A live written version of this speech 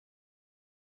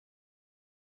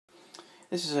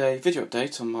This is a video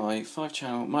update on my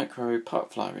 5-channel micro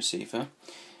Parkflyer receiver.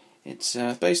 It's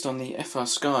based on the FR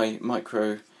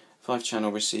micro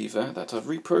 5-channel receiver that I've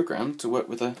reprogrammed to work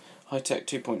with a Hitec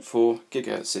 2.4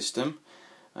 GHz system.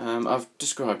 I've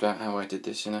described out how I did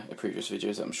this in a previous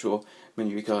video that I'm sure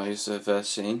many of you guys have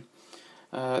seen.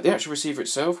 The actual receiver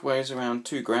itself weighs around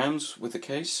 2 grams with the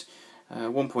case,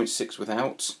 1.6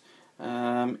 without.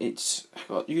 It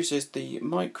uses the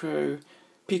micro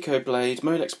Pico blade,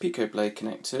 Molex Pico blade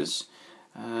connectors,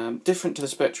 different to the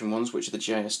Spectrum ones, which are the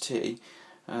JST,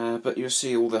 but you'll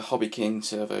see all the Hobby King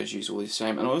servos use all the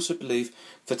same, and I also believe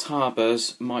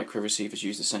Vitaba's micro receivers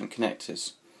use the same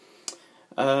connectors.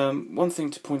 One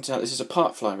thing to point out, this is a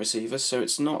Parkflyer receiver, so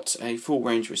it's not a full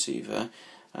range receiver.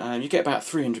 You get about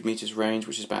 300 meters range,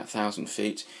 which is about 1,000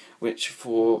 feet, which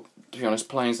for, to be honest,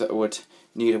 planes that would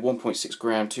need a 1.6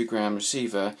 gram, 2 gram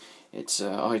receiver, it's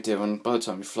ideal, and by the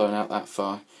time you've flown out that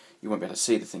far, you won't be able to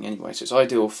see the thing anyway. So it's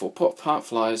ideal for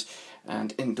Parkflyers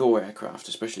and indoor aircraft,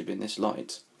 especially being this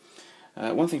light.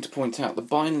 One thing to point out, the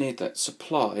bind lead that's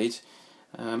supplied,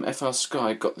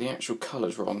 FR got the actual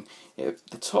colours wrong.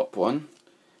 The top one,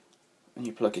 when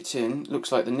you plug it in,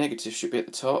 looks like the negative should be at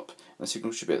the top and the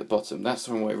signal should be at the bottom. That's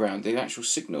the wrong way around. The actual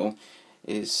signal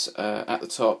is at the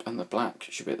top and the black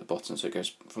should be at the bottom. So it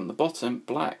goes from the bottom,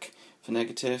 black for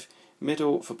negative,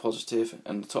 middle for positive,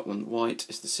 and the top one, white,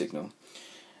 is the signal.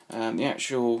 The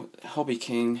actual Hobby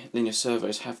King linear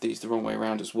servos have these the wrong way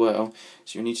around as well,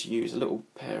 so you need to use a little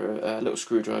little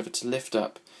screwdriver to lift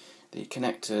up the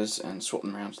connectors and swap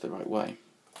them around to the right way.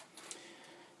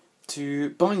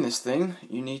 To bind this thing,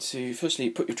 you need to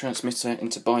firstly put your transmitter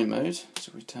into bind mode,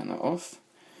 so we turn that off.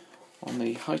 On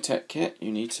the Hitec kit,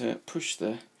 you need to push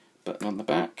the button on the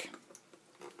back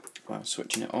while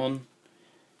switching it on,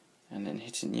 and then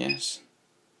hitting yes.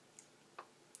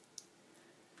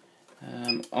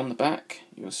 On the back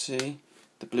you'll see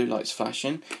the blue lights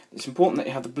flashing. It's important that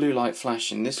you have the blue light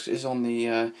flashing. This is on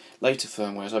the later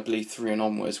firmwares, I believe 3 and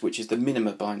onwards, which is the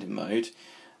minima binding mode.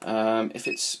 If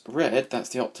it's red, that's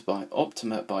the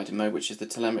optimate binding mode, which is the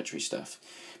telemetry stuff.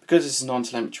 Because this is a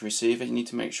non-telemetry receiver, you need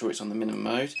to make sure it's on the minimum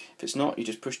mode. If it's not, you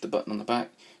just push the button on the back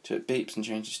till it beeps and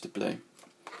changes to blue.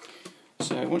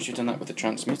 So once you've done that with the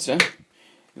transmitter,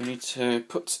 you need to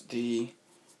put the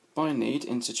bind lead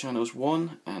into channels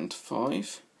 1 and 5,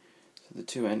 so the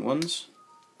 2 end ones,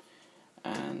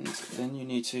 and then you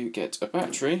need to get a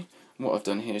battery. And what I've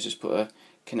done here is just put a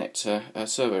connector, a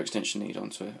servo extension lead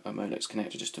onto a Molex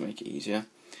connector just to make it easier,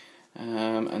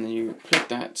 and then you plug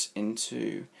that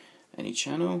into any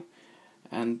channel,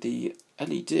 and the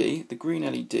LED, the green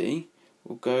LED,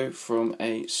 will go from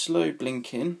a slow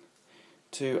blinking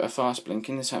to a fast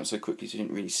blinking. This happened so quickly so you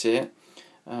didn't really see it.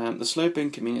 The slow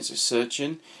blinking means it's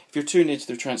searching. If you're too near to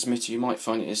the transmitter, you might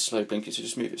find it is slow blinking, so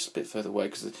just move it a bit further away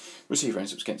because the receiver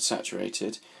ends up getting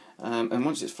saturated. And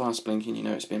once it's fast blinking, you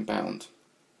know it's been bound.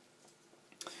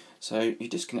 So you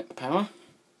disconnect the power,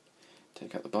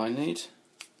 take out the bind lead,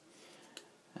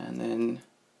 and then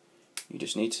you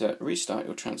just need to restart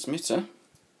your transmitter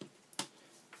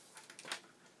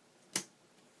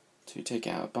to take it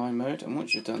out of bind mode. And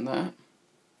once you've done that,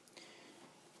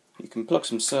 you can plug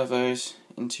some servos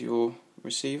into your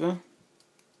receiver,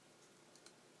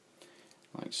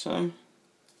 like so.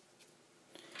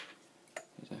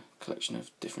 There's a collection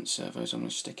of different servos I'm going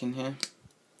to stick in here.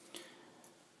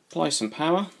 Apply some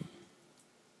power.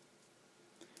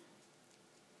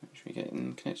 Make sure you get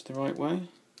them connected the right way.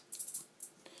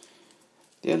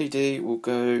 The LED will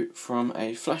go from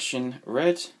a flashing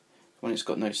red when it's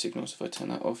got no signal. So if I turn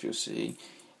that off, you'll see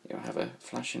it'll have a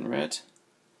flashing red.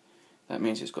 That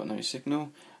means it's got no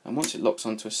signal, and once it locks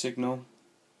onto a signal,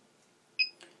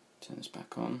 turn this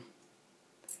back on,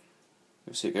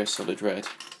 you'll see it goes solid red.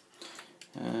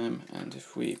 And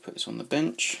if we put this on the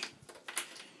bench,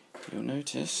 you'll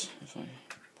notice, if I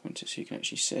point it so you can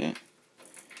actually see it,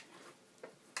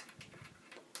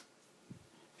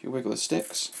 if you wiggle the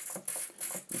sticks,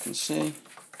 you can see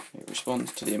it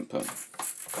responds to the input.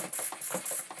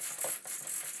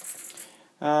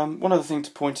 One other thing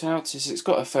to point out is it's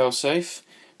got a failsafe.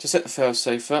 To set the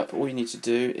failsafe up, all you need to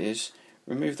do is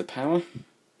remove the power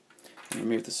and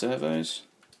remove the servos.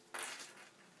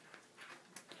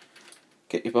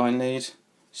 Get your bind lead,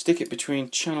 stick it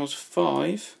between channels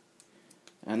 5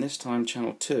 and this time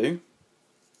channel 2,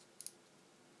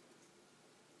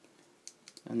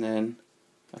 and then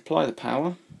apply the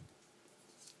power.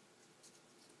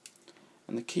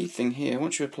 And the key thing here,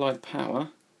 once you apply the power,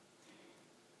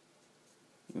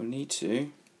 you'll need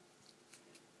to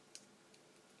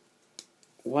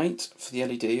wait for the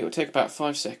LED. It will take about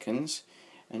 5 seconds,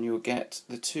 and you'll get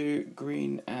the 2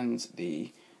 green and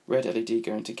the red LED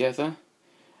going together,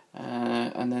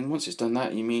 and then once it's done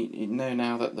that, you know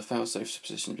now that the failsafe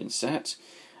position has been set.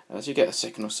 So you get a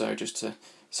second or so just to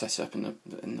set it up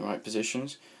in the right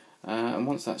positions, and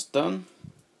once that's done,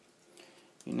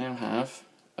 you now have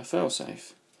a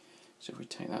failsafe. So if we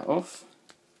take that off,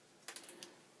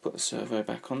 put the servo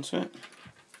back onto it,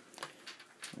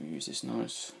 we use this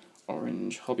nice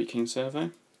orange Hobby King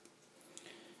servo.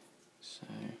 So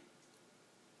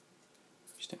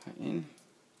stick that in,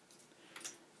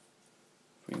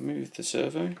 remove the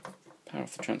servo, power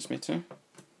off the transmitter.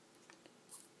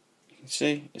 You can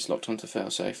see it's locked onto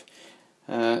failsafe.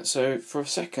 So for a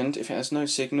second, if it has no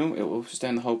signal, it will stay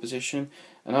in the hold position,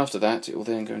 and after that it will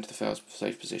then go into the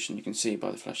failsafe position. You can see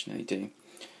by the flashing LED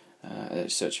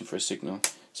it's searching for a signal.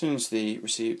 As soon as the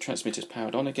transmitter is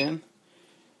powered on again,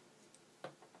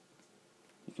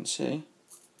 you can see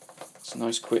it's a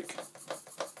nice quick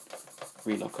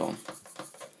relock on.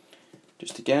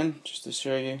 Just to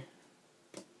show you,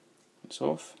 it's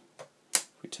off. If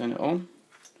we turn it on,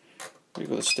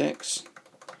 wiggle the sticks,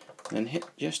 and then hit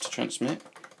yes to transmit,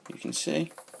 you can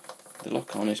see the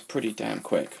lock on is pretty damn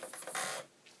quick.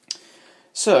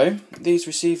 So these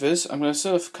receivers, I'm going to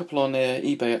sell a couple on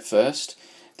eBay at first.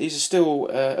 These are still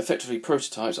effectively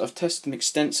prototypes. I've tested them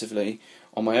extensively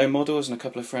on my own models, and a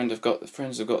couple of friends have got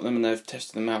them, and they've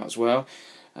tested them out as well,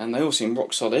 and they all seem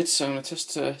rock solid. So I'm going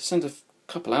to send a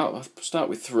couple out. I'll start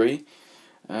with 3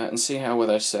 and see how well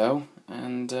they sell,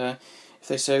 and if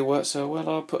they say so well,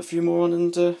 I'll put a few more on,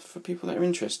 and for people that are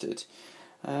interested.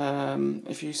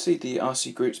 If you see the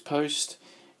RC Groups post,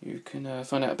 you can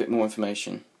find out a bit more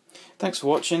information. Thanks for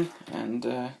watching, and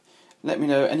let me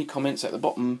know any comments at the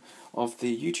bottom of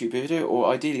the YouTube video, or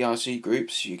ideally RC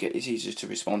Groups. It's easier to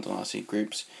respond on RC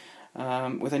Groups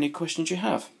with any questions you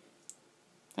have.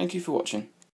 Thank you for watching.